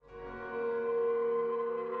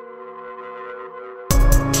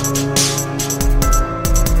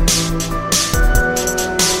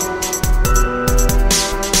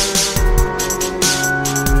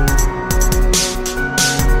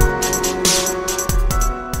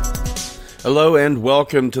Hello and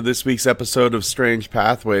welcome to this week's episode of Strange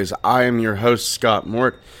Pathways. I am your host, Scott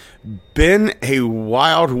Mort. Been a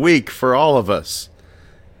wild week for all of us.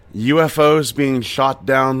 UFOs being shot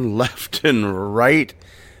down left and right.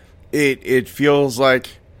 It feels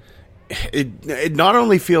like, it not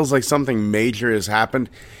only feels like something major has happened,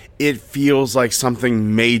 it feels like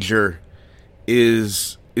something major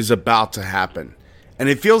is about to happen. And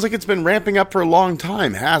it feels like it's been ramping up for a long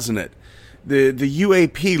time, hasn't it? The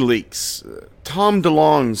UAP leaks, Tom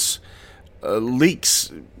DeLonge's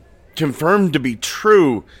leaks confirmed to be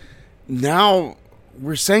true. Now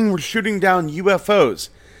we're saying we're shooting down UFOs.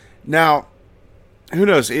 Now, who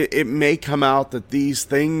knows? It may come out that these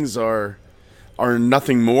things are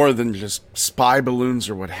nothing more than just spy balloons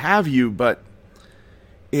or what have you. But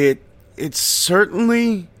it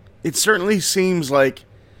certainly seems like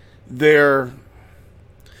they're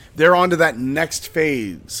onto that next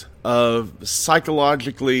phase of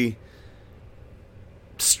psychologically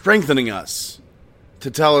strengthening us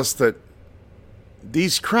to tell us that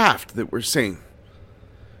these craft that we're seeing,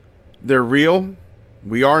 they're real,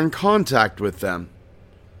 we are in contact with them,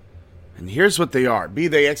 and here's what they are. Be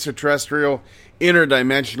they extraterrestrial,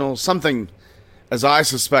 interdimensional, something, as I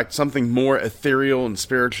suspect, something more ethereal and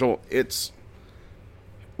spiritual.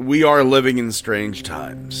 We are living in strange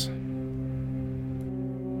times.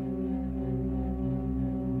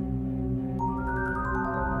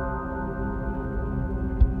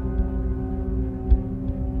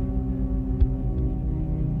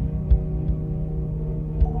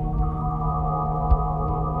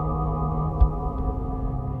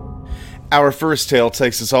 Our first tale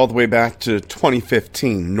takes us all the way back to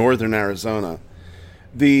 2015, northern Arizona.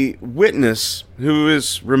 The witness, who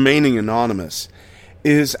is remaining anonymous,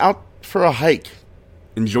 is out for a hike,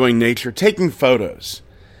 enjoying nature, taking photos.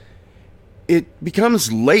 It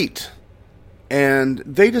becomes late, and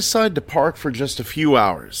they decide to park for just a few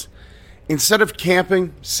hours. Instead of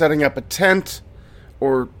camping, setting up a tent,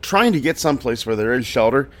 or trying to get someplace where there is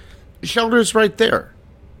shelter, the shelter is right there.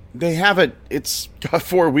 They have it, it's got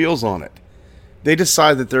 4 wheels on it. They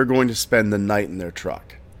decide that they're going to spend the night in their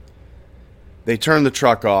truck. They turn the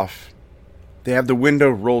truck off. They have the window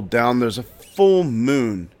rolled down. There's a full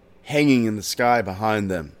moon hanging in the sky behind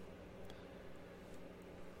them.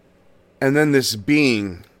 And then this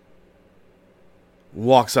being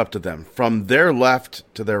walks up to them from their left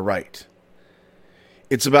to their right.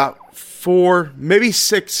 It's about 4, maybe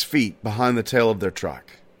 6 feet behind the tail of their truck.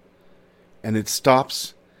 And it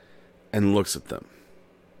stops and looks at them.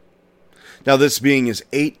 Now, this being is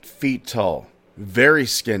 8 feet tall, very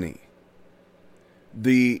skinny.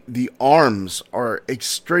 The arms are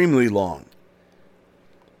extremely long.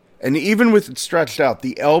 And even with it stretched out,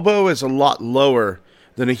 the elbow is a lot lower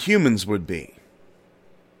than a human's would be.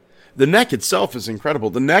 The neck itself is incredible.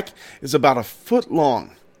 The neck is about 1 foot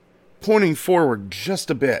long, pointing forward just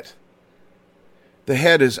a bit. The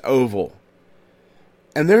head is oval.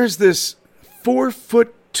 And there's this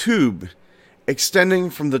 4-foot tube extending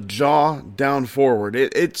from the jaw down forward.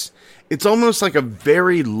 It's almost like a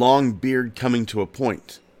very long beard coming to a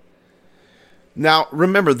point. Now,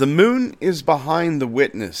 remember, the moon is behind the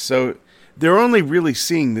witness, so they're only really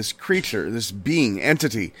seeing this creature, this being,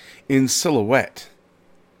 entity, in silhouette.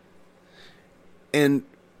 And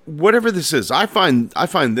whatever this is, I find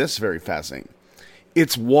this very fascinating.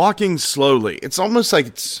 It's walking slowly. It's almost like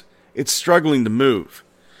it's struggling to move.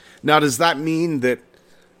 Now, does that mean that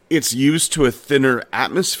it's used to a thinner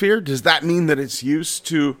atmosphere? Does that mean that it's used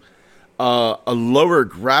to a lower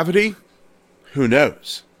gravity? Who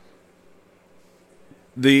knows?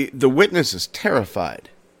 The witness is terrified.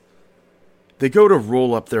 They go to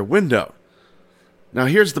roll up their window. Now,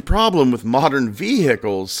 here's the problem with modern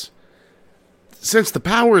vehicles. Since the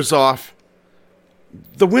power's off,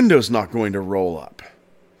 the window's not going to roll up.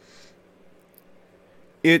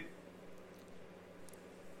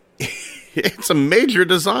 It's a major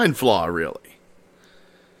design flaw, really.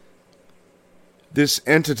 This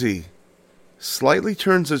entity slightly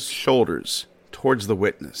turns its shoulders towards the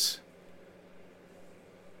witness.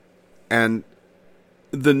 And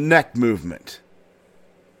the neck movement.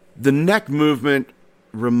 The neck movement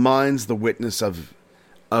reminds the witness of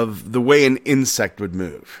the way an insect would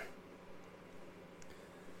move.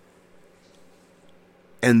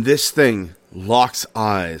 And this thing locks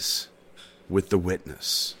eyes with the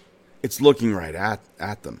witness. It's looking right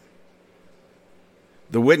at them.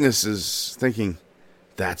 The witness is thinking,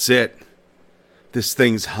 that's it. This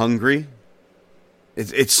thing's hungry.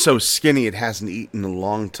 It's so skinny it hasn't eaten in a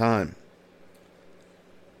long time.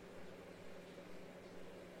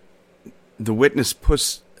 The witness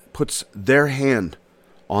puts their hand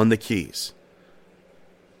on the keys.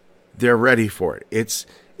 They're ready for it.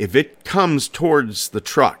 If it comes towards the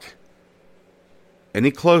truck any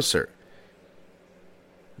closer,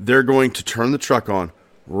 they're going to turn the truck on,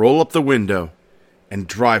 roll up the window, and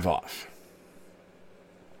drive off.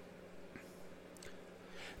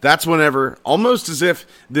 That's whenever, almost as if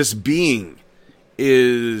this being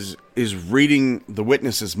is reading the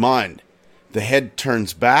witness's mind, the head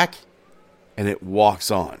turns back and it walks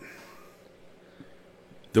on.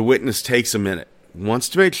 The witness takes a minute, wants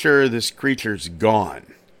to make sure this creature's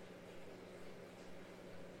gone.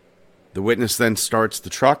 The witness then starts the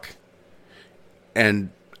truck, and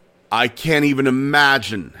I can't even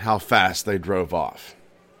imagine how fast they drove off.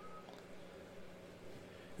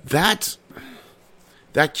 That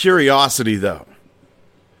curiosity, though,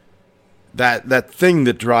 that thing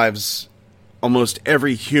that drives almost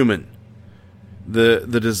every human,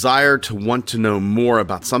 the desire to want to know more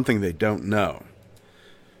about something they don't know,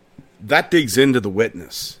 that digs into the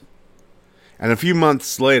witness. And a few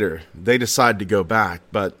months later, they decide to go back,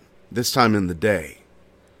 but this time in the day.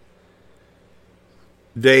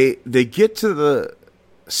 They get to the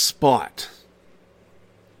spot.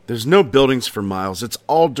 There's no buildings for miles. It's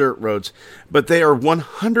all dirt roads. But they are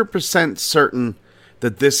 100% certain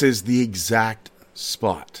that this is the exact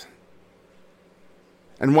spot.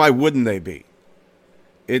 And why wouldn't they be?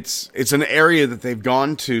 It's an area that they've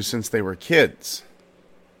gone to since they were kids.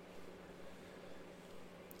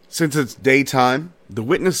 Since it's daytime, the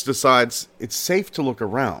witness decides it's safe to look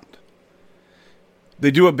around.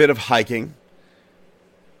 They do a bit of hiking.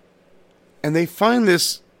 And they find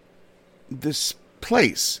this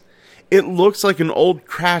place. It looks like an old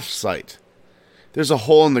crash site. There's a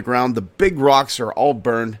hole in the ground. The big rocks are all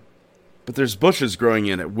burned, but there's bushes growing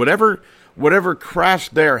in it. Whatever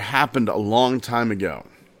crashed there happened a long time ago.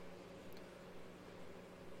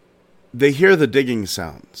 They hear the digging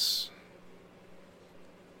sounds.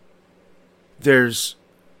 There's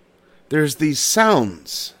these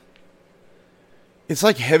sounds. It's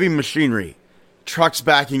like heavy machinery. Trucks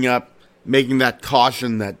backing up, making that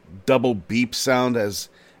caution, that double beep sound as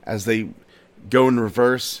they go in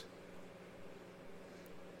reverse.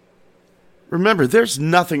 Remember, there's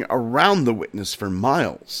nothing around the witness for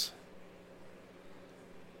miles.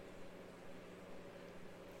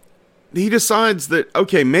 He decides that,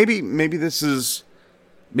 okay, maybe this is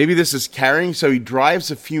carrying, so he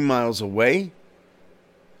drives a few miles away,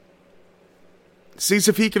 sees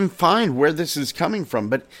if he can find where this is coming from,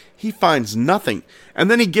 but he finds nothing.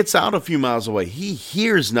 And then he gets out a few miles away. He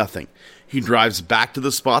hears nothing. He drives back to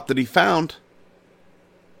the spot that he found.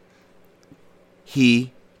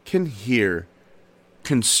 He can hear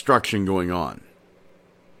construction going on.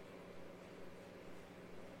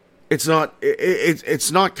 It's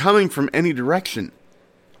not coming from any direction.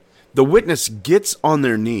 The witness gets on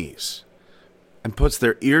their knees and puts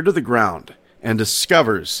their ear to the ground and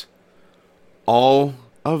discovers all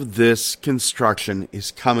of this construction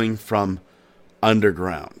is coming from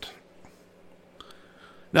underground.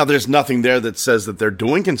 Now, there's nothing there that says that they're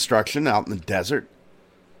doing construction out in the desert.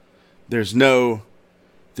 There's no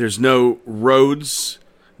roads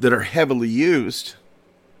that are heavily used.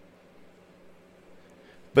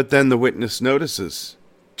 But then the witness notices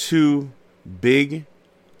two big,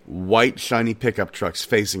 white, shiny pickup trucks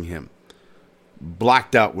facing him.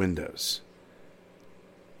 Blacked out windows.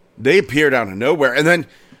 They appeared out of nowhere. And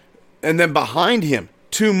then behind him,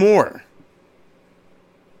 two more.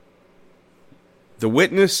 The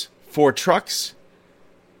witness, 4 trucks,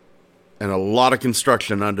 and a lot of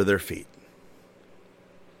construction under their feet.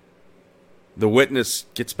 The witness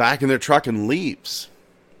gets back in their truck and leaves.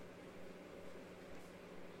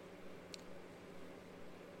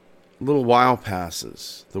 A little while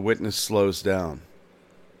passes. The witness slows down.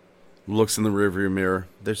 Looks in the rearview mirror.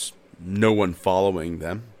 There's no one following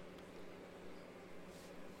them.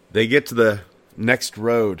 They get to the next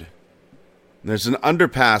road. There's an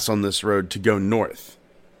underpass on this road to go north.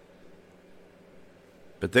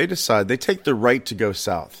 But they decide they take the right to go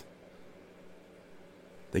south.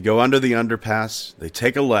 They go under the underpass. They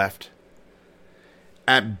take a left.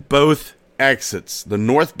 At both exits, the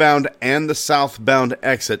northbound and the southbound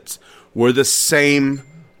exits, were the same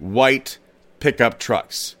white pickup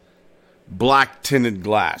trucks. Black tinted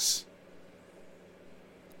glass.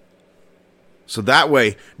 So that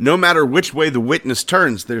way, no matter which way the witness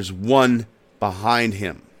turns, there's one behind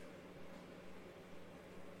him.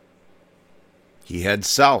 He heads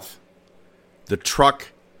south. The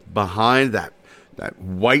truck behind that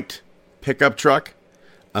white pickup truck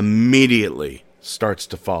immediately starts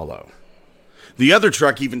to follow. The other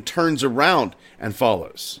truck even turns around and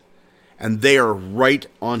follows. And they are right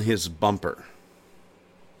on his bumper.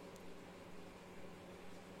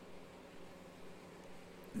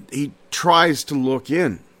 He tries to look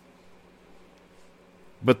in.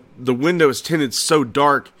 But the window is tinted so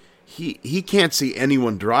dark, he can't see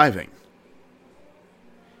anyone driving.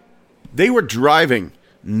 They were driving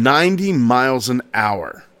 90 miles an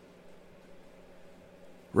hour.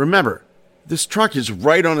 Remember, this truck is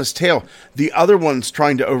right on his tail. The other one's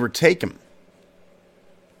trying to overtake him.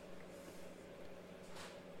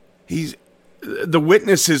 The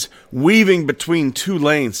witness is weaving between two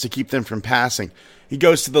lanes to keep them from passing. He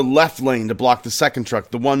goes to the left lane to block the second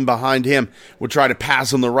truck. The one behind him would try to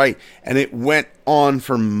pass on the right, and it went on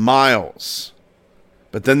for miles.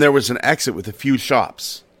 But then there was an exit with a few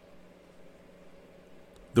shops.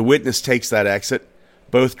 The witness takes that exit.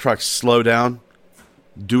 Both trucks slow down,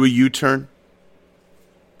 do a U-turn,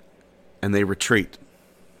 and they retreat.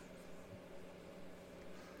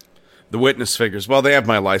 The witness figures, well, they have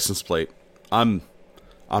my license plate. I'm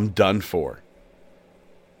done for.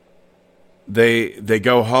 They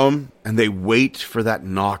go home and they wait for that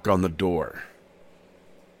knock on the door.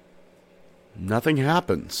 Nothing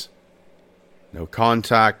happens. No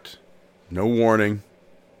contact, no warning.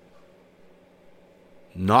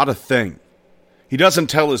 Not a thing. He doesn't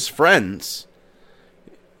tell his friends.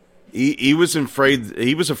 He was afraid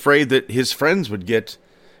that his friends would get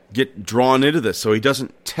drawn into this, so he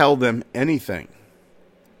doesn't tell them anything.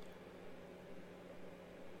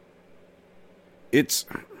 It's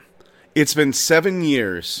been 7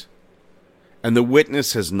 years, and the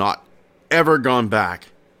witness has not ever gone back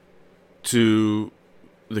to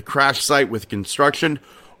the crash site with construction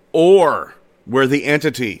or where the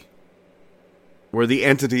entity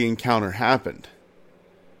encounter happened.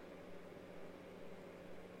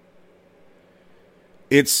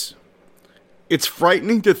 It's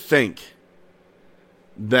frightening to think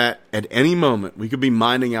that at any moment we could be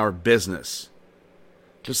minding our business,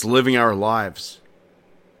 just living our lives,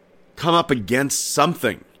 come up against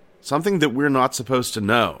something that we're not supposed to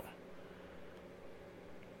know,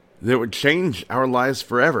 that would change our lives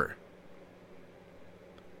forever.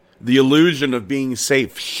 The illusion of being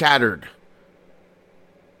safe shattered.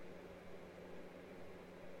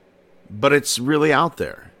 But it's really out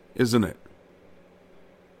there, isn't it?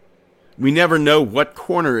 We never know what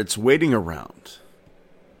corner it's waiting around.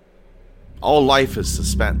 All life is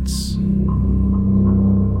suspense.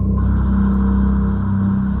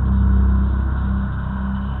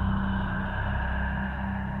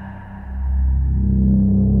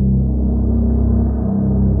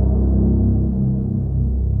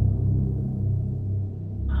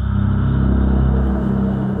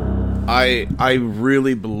 I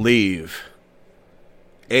really believe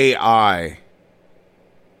AI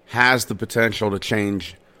has the potential to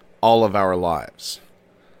change all of our lives.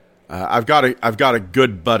 I've got a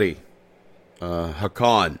good buddy,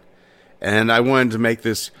 Hakan, and I wanted to make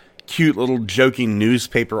this cute little joking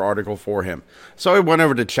newspaper article for him. So I went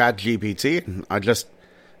over to ChatGPT and I just,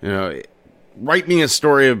 write me a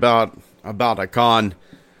story about Hakan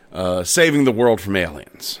saving the world from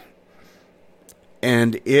aliens.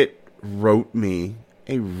 And it wrote me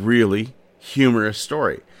a really humorous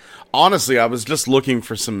story. Honestly, I was just looking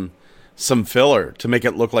for some filler to make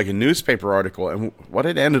it look like a newspaper article, and what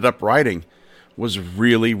it ended up writing was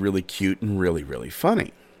really, really cute and really, really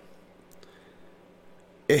funny.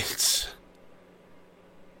 I've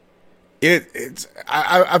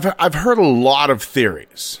heard a lot of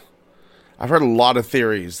theories. I've heard a lot of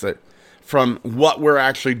theories that from what we're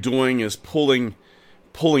actually doing is pulling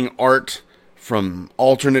art from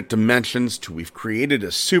alternate dimensions to we've created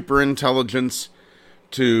a super intelligence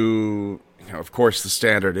to, of course, the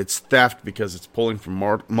standard. It's theft because it's pulling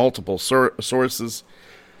from multiple sources.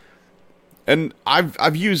 And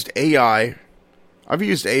I've used AI. I've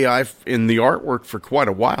used AI in the artwork for quite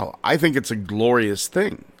a while. I think it's a glorious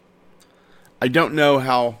thing. I don't know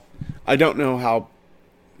how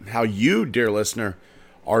you, dear listener,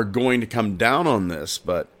 are going to come down on this,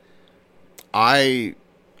 but I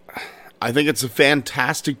think it's a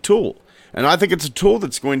fantastic tool. And I think it's a tool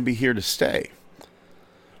that's going to be here to stay.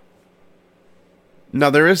 Now,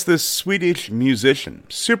 there is this Swedish musician,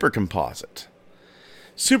 Supercomposite.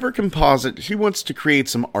 Supercomposite, she wants to create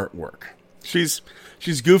some artwork. She's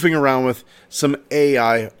goofing around with some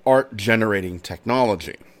AI art generating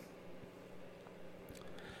technology.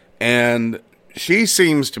 And she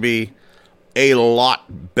seems to be a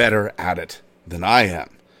lot better at it than I am.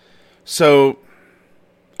 So,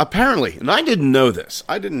 apparently, and I didn't know this,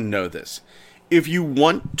 if you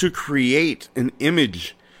want to create an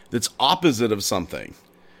image that's opposite of something,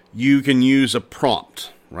 you can use a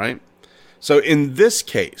prompt, right? So in this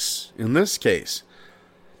case,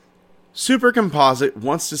 Supercomposite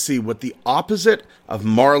wants to see what the opposite of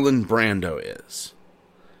Marlon Brando is.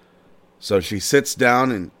 So she sits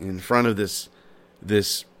down in front of this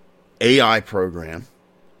AI program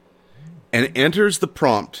and enters the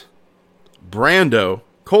prompt, Brando,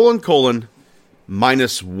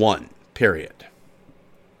 ::1, period.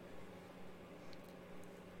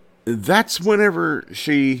 That's whenever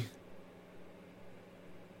she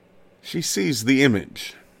sees the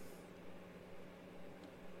image.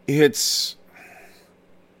 It's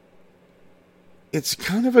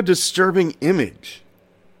kind of a disturbing image.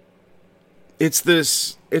 It's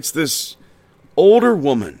this older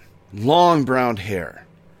woman, long brown hair,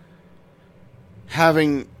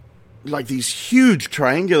 having like these huge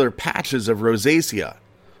triangular patches of rosacea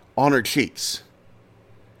on her cheeks.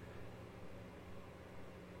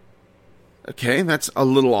 Okay, that's a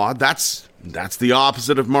little odd. That's the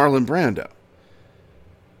opposite of Marlon Brando.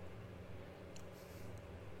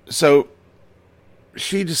 So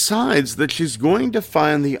she decides that she's going to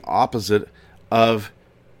find the opposite of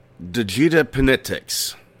Digita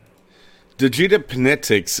Penitix. Digita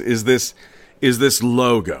Penitix is this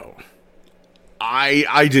logo.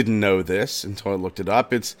 I didn't know this until I looked it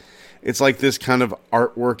up. It's like this kind of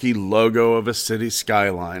artworky logo of a city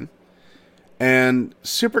skyline. And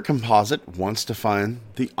Supercomposite wants to find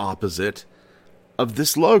the opposite of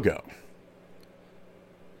this logo.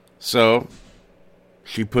 So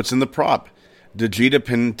she puts in the prop, Digita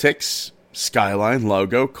Penitix skyline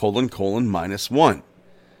logo, ::1.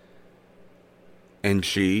 And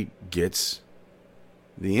she gets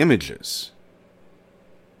the images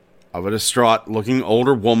of a distraught-looking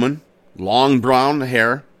older woman, long brown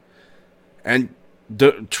hair, and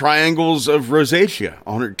triangles of rosacea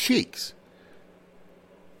on her cheeks.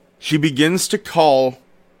 She begins to call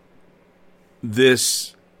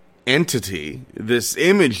this entity, this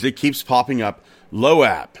image that keeps popping up,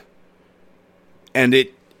 Loab. And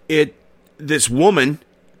this woman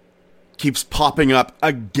keeps popping up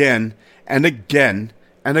again and again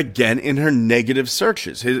and again in her negative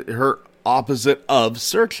searches, her opposite of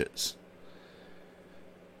searches.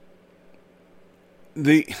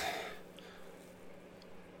 The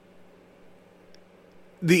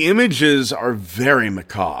images are very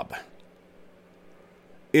macabre.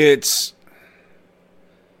 The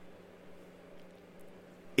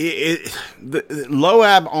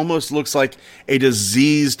Loab almost looks like a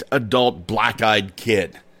diseased adult black-eyed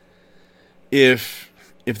kid. If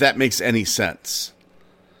that makes any sense.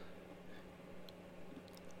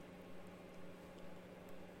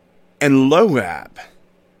 And Loab,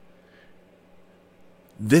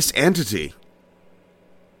 this entity,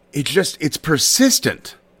 it's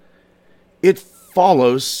persistent. It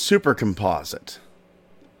follows Supercomposite.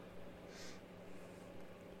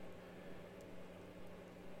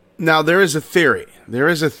 Now, there is a theory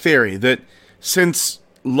that since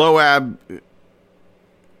Loab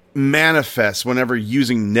manifests whenever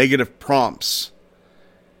using negative prompts,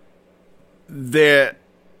 that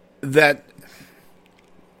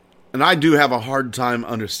and I do have a hard time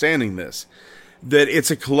understanding this, that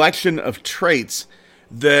it's a collection of traits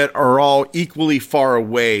that are all equally far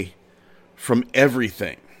away from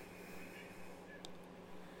everything.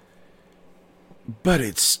 But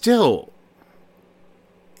it's still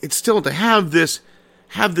to have this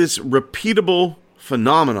repeatable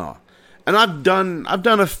phenomena. And I've done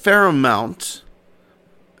a fair amount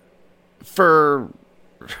for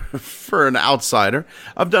an outsider.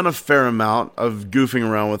 I've done a fair amount of goofing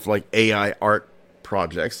around with like AI art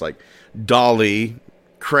projects like Dolly,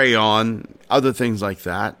 Crayon, other things like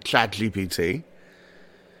that, ChatGPT.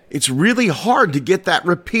 It's really hard to get that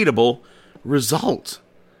repeatable result.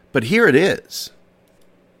 But here it is.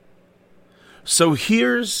 So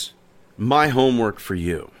here's my homework for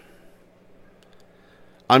you.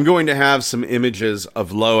 I'm going to have some images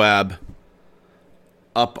of Loab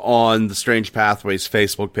up on the Strange Pathways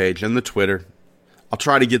Facebook page and the Twitter. I'll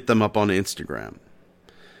try to get them up on Instagram.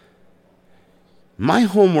 My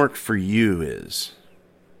homework for you is,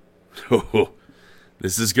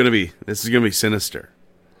 this is gonna be sinister.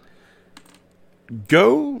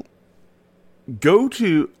 Go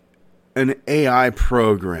to an AI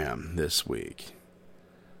program this week,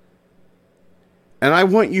 and I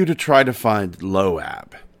want you to try to find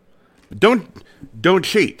Loab. Don't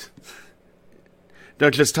cheat.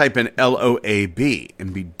 Don't just type in Loab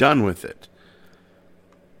and be done with it.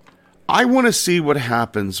 I want to see what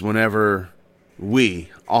happens whenever we,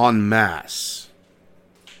 en masse,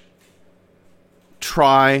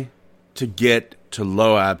 try to get to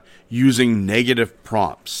Loab using negative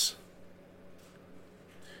prompts.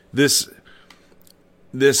 This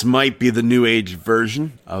might be the new age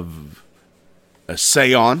version of a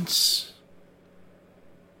seance.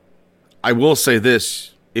 I will say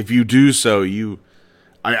this, if you do so,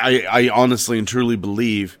 I honestly and truly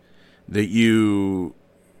believe that you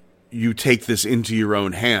take this into your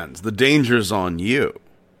own hands. The danger's on you.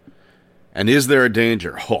 And is there a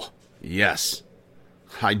danger? Oh, yes.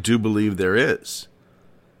 I do believe there is.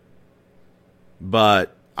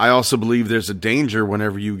 But I also believe there's a danger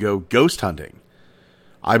whenever you go ghost hunting.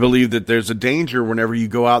 I believe that there's a danger whenever you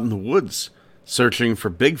go out in the woods searching for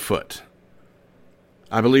Bigfoot.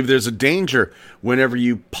 I believe there's a danger whenever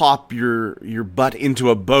you pop your butt into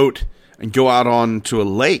a boat and go out onto a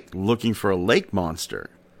lake looking for a lake monster.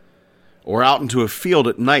 Or out into a field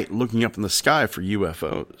at night looking up in the sky for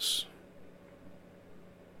UFOs.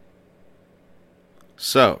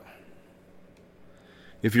 So,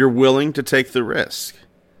 if you're willing to take the risk,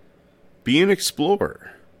 be an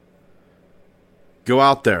explorer. Go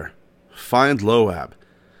out there. Find Loab.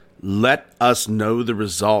 Let us know the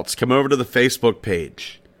results. Come over to the Facebook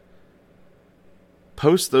page.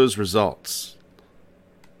 Post those results.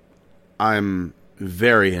 I'm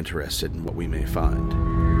very interested in what we may find.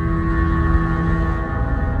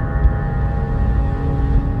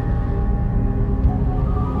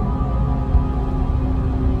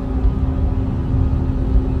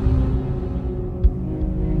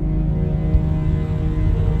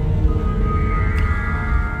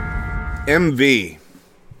 MV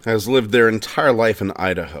has lived their entire life in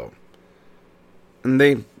Idaho. And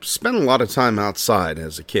they spent a lot of time outside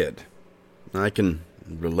as a kid. I can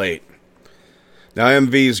relate. Now,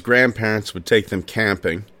 MV's grandparents would take them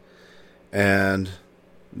camping. And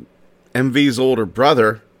MV's older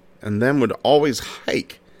brother and them would always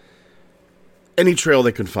hike any trail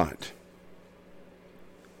they could find.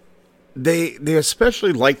 They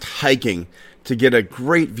especially liked hiking to get a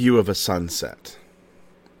great view of a sunset.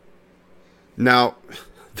 Now,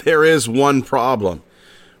 there is one problem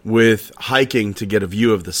with hiking to get a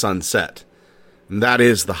view of the sunset, and that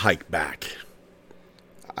is the hike back.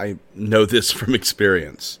 I know this from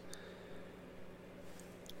experience.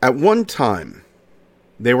 At one time,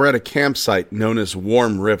 they were at a campsite known as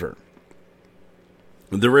Warm River.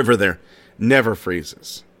 The river there never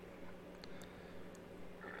freezes.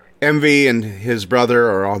 MV and his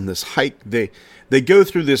brother are on this hike. They go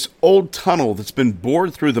through this old tunnel that's been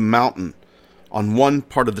bored through the mountain on one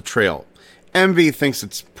part of the trail. MV thinks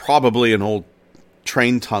it's probably an old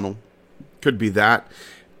train tunnel. Could be that.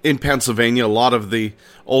 In Pennsylvania, a lot of the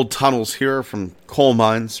old tunnels here are from coal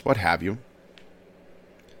mines, what have you.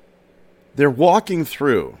 They're walking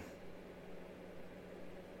through.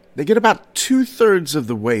 They get about 2/3 of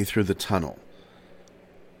the way through the tunnel.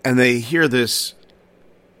 And they hear this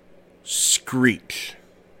screech.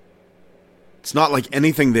 It's not like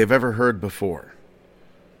anything they've ever heard before.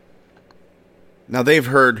 Now, they've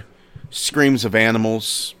heard screams of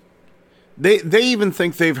animals. They even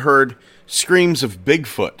think they've heard screams of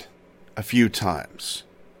Bigfoot a few times.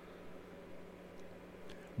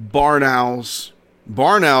 Barn owls.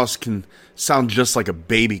 Barn owls can sound just like a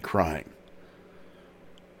baby crying.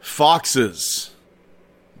 Foxes.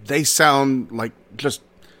 They sound like just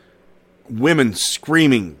women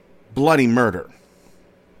screaming bloody murder.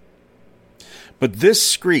 But this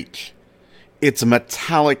screech, it's a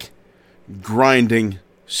metallic grinding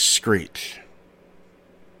screech.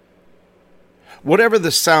 Whatever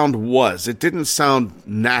the sound was, it didn't sound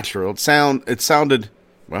natural. It sounded,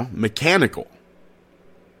 well, mechanical.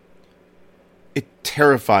 It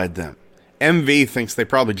terrified them. MV thinks they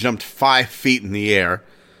probably jumped 5 feet in the air.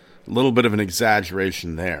 A little bit of an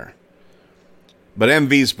exaggeration there. But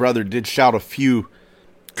MV's brother did shout a few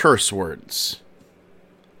curse words.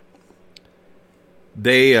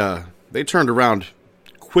 They turned around,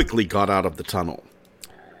 quickly got out of the tunnel.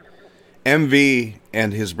 MV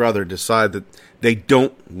and his brother decide that they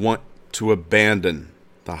don't want to abandon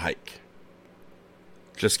the hike.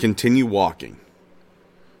 Just continue walking.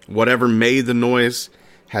 Whatever made the noise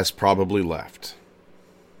has probably left.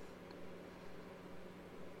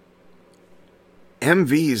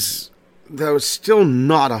 MV's, though, still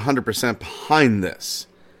not 100% behind this.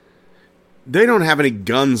 They don't have any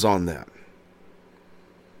guns on them.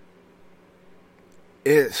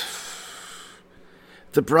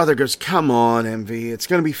 The brother goes, "Come on, MV, it's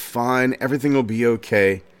going to be fine. Everything will be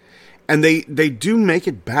okay." And they do make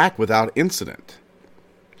it back without incident.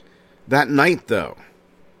 That night, though,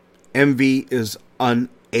 MV is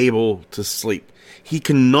unable to sleep. He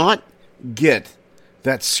cannot get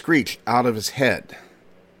that screech out of his head.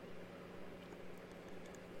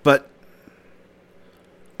 But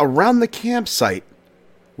around the campsite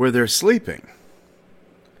where they're sleeping.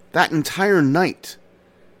 That entire night,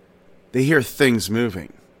 they hear things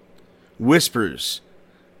moving. Whispers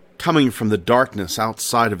coming from the darkness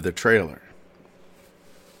outside of the trailer.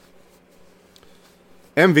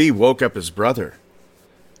 MV woke up his brother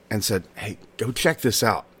and said, "Hey, go check this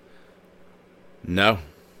out." Nope.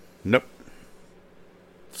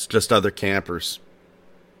 It's just other campers.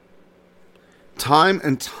 Time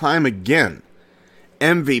and time again,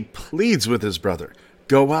 MV pleads with his brother,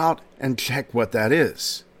 "Go out and check what that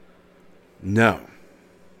is." No.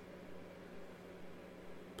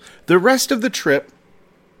 The rest of the trip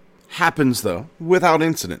happens, though, without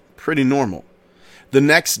incident. Pretty normal. The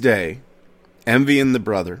next day, MV and the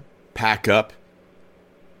brother pack up.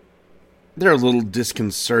 They're a little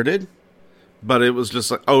disconcerted, but it was just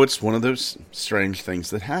like, oh, it's one of those strange things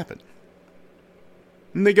that happen.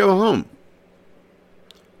 And they go home.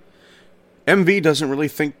 MV doesn't really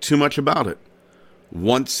think too much about it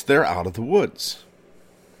once they're out of the woods.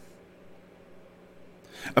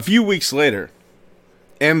 A few weeks later,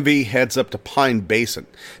 MV heads up to Pine Basin.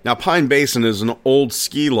 Now, Pine Basin is an old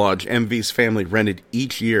ski lodge MV's family rented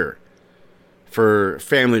each year for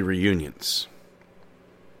family reunions.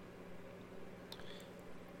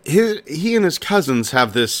 He and his cousins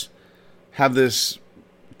have this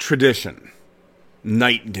tradition.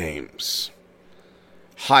 Night games.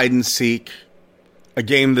 Hide and seek. A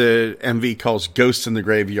game that MV calls Ghosts in the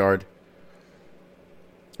Graveyard.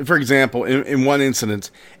 For example, in one incident,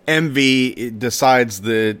 MV decides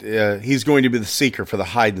that he's going to be the seeker for the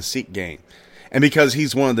hide and seek game. And because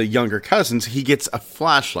he's one of the younger cousins, he gets a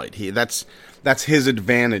flashlight. That's his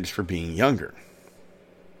advantage for being younger.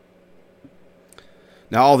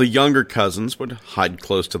 Now, all the younger cousins would hide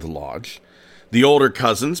close to the lodge. The older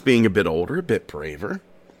cousins, being a bit older, a bit braver,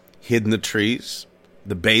 hid in the trees,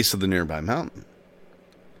 the base of the nearby mountain.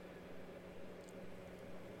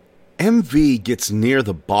 MV gets near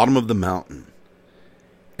the bottom of the mountain,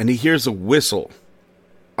 and he hears a whistle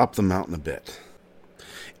up the mountain a bit.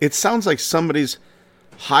 It sounds like somebody's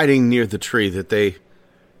hiding near the tree that they,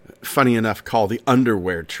 funny enough, call the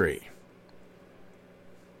underwear tree.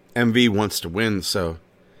 MV wants to win, so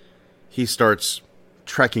he starts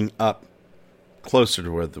trekking up closer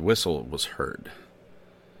to where the whistle was heard.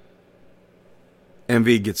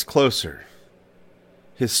 MV gets closer.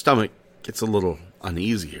 His stomach gets a little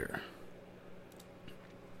uneasier.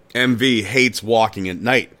 MV hates walking at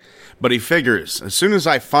night, but he figures, as soon as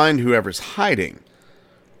I find whoever's hiding,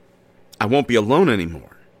 I won't be alone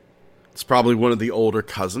anymore. It's probably one of the older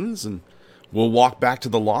cousins, and we'll walk back to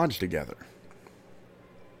the lodge together.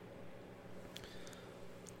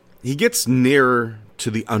 He gets nearer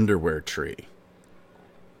to the underwear tree,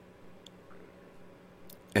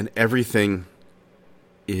 and everything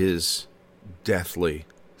is deathly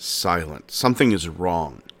silent. Something is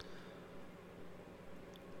wrong.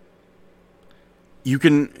 You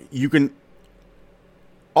can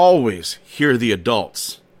always hear the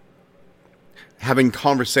adults having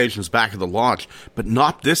conversations back at the lodge, but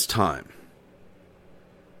not this time.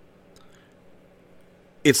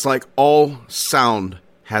 It's like all sound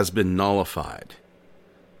has been nullified.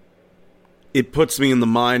 It puts me in the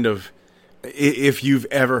mind of, if you've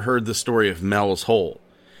ever heard the story of Mel's Hole,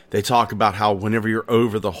 they talk about how whenever you're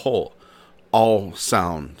over the hole, all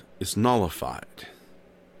sound is nullified.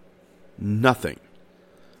 Nothing.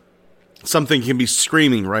 Something can be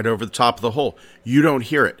screaming right over the top of the hole. You don't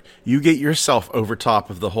hear it. You get yourself over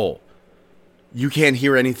top of the hole. You can't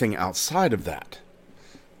hear anything outside of that.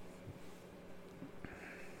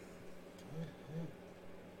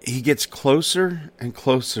 He gets closer and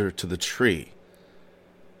closer to the tree.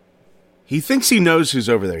 He thinks he knows who's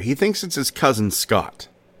over there. He thinks it's his cousin Scott.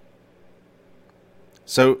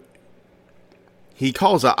 So he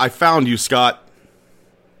calls out, "I found you, Scott.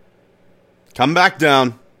 Come back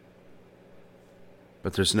down."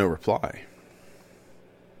 But there's no reply.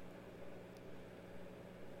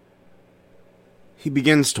 He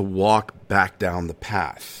begins to walk back down the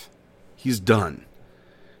path. He's done.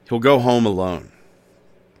 He'll go home alone.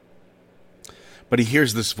 But he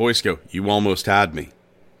hears this voice go, "You almost had me."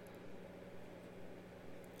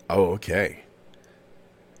 Oh, okay.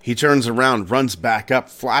 He turns around, runs back up,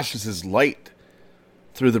 flashes his light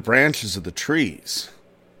through the branches of the trees.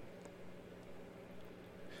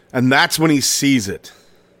 And that's when he sees it.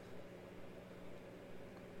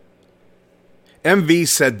 MV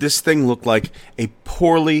said this thing looked like a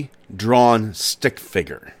poorly drawn stick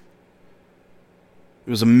figure. It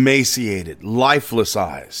was emaciated, lifeless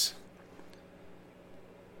eyes.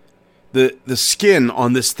 The skin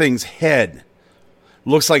on this thing's head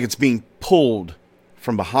looks like it's being pulled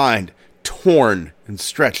from behind, horn and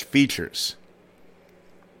stretched features.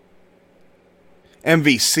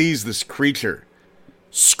 Envy sees this creature,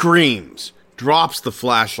 screams, drops the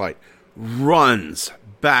flashlight, runs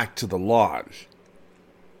back to the lodge.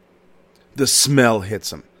 The smell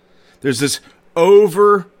hits him. There's this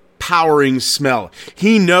overpowering smell.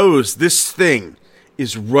 He knows this thing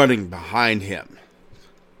is running behind him.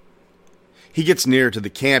 He gets near to the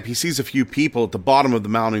camp. He sees a few people at the bottom of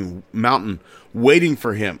the mountain waiting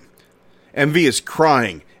for him. Envy is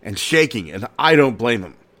crying and shaking, and I don't blame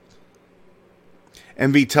him.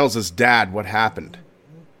 Envy tells his dad what happened.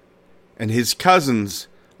 And his cousins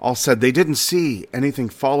all said they didn't see anything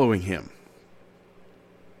following him.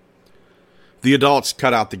 The adults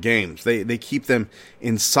cut out the games. They keep them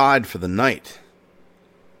inside for the night.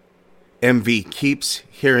 Envy keeps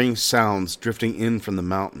hearing sounds drifting in from the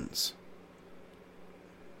mountains.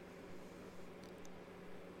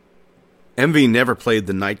 Envy never played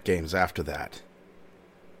the night games after that.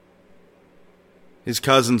 His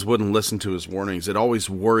cousins wouldn't listen to his warnings. It always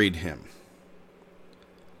worried him.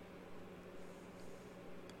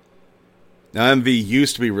 Now, Envy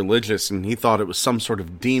used to be religious, and he thought it was some sort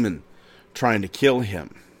of demon trying to kill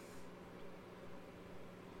him.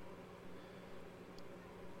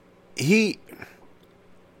 It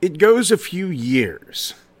goes a few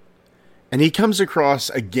years, and he comes across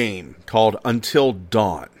a game called Until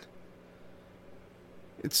Dawn.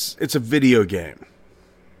 It's a video game.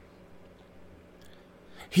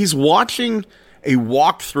 He's watching a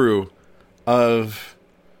walkthrough of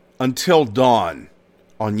Until Dawn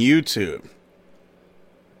on YouTube.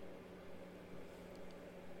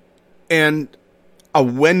 And a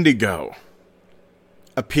Wendigo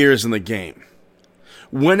appears in the game.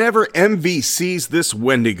 Whenever MV sees this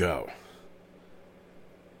Wendigo,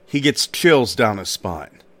 he gets chills down his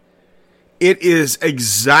spine. It is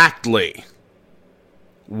exactly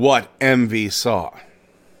what MV saw.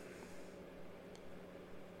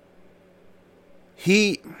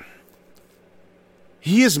 He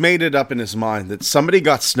has made it up in his mind that somebody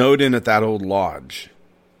got snowed in at that old lodge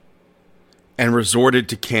and resorted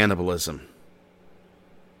to cannibalism.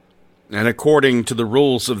 And according to the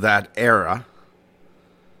rules of that era,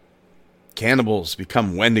 cannibals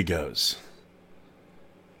become Wendigos.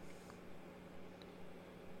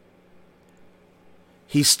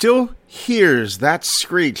 He still hears that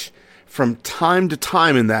screech from time to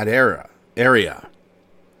time in that area.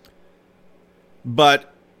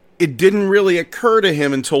 But it didn't really occur to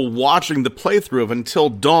him until watching the playthrough of Until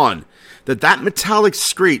Dawn that metallic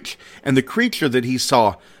screech and the creature that he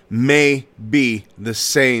saw may be the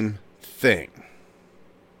same thing.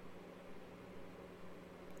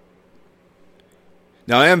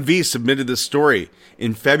 Now, MV submitted this story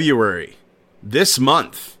in February, this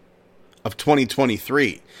month of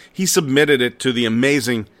 2023. He submitted it to the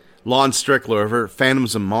amazing Lon Strickler over at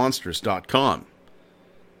phantomsandmonsters.com.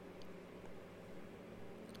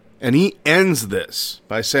 And he ends this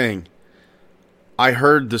by saying, I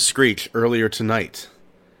heard the screech earlier tonight,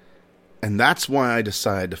 and that's why I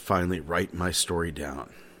decided to finally write my story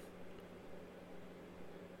down.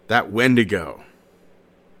 That Wendigo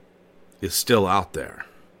is still out there.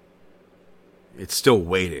 It's still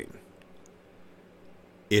waiting.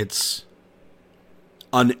 It's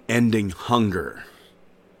unending hunger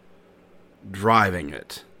driving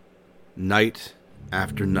it night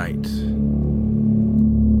after night.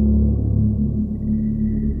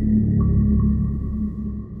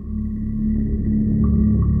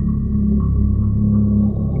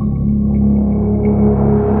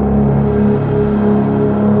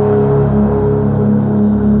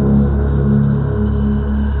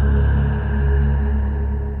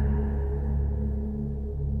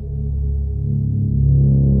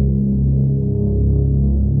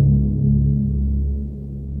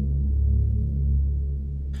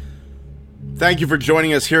 Thank you for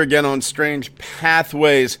joining us here again on Strange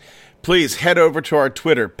Pathways. Please head over to our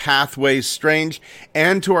Twitter, Pathways Strange,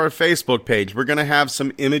 and to our Facebook page. We're going to have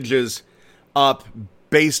some images up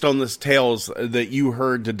based on the tales that you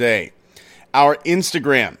heard today. Our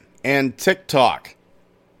Instagram and TikTok,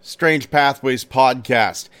 Strange Pathways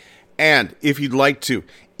Podcast. And if you'd like to,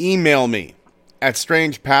 email me at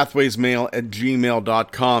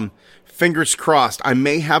strangepathwaysmail@gmail.com. Fingers crossed, I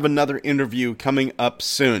may have another interview coming up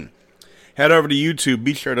soon. Head over to YouTube.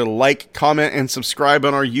 Be sure to like, comment, and subscribe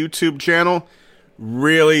on our YouTube channel.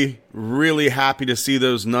 Really, really happy to see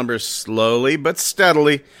those numbers slowly but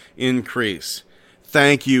steadily increase.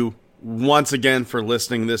 Thank you once again for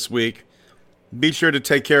listening this week. Be sure to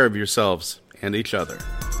take care of yourselves and each other.